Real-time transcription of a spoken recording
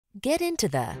Get into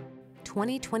the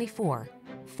 2024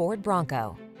 Ford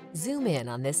Bronco. Zoom in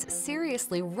on this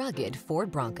seriously rugged Ford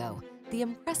Bronco, the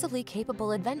impressively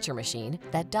capable adventure machine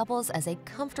that doubles as a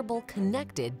comfortable,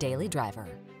 connected daily driver.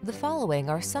 The following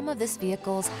are some of this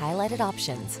vehicle's highlighted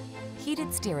options: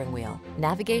 heated steering wheel,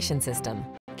 navigation system,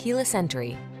 keyless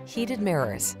entry, heated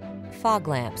mirrors, fog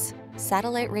lamps,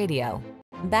 satellite radio,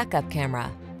 backup camera,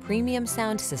 premium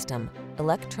sound system,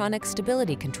 electronic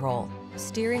stability control,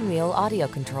 steering wheel audio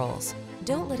controls.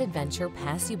 Don't let adventure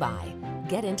pass you by.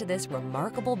 Get into this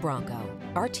remarkable Bronco.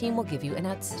 Our team will give you an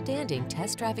outstanding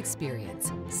test drive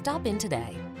experience. Stop in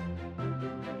today.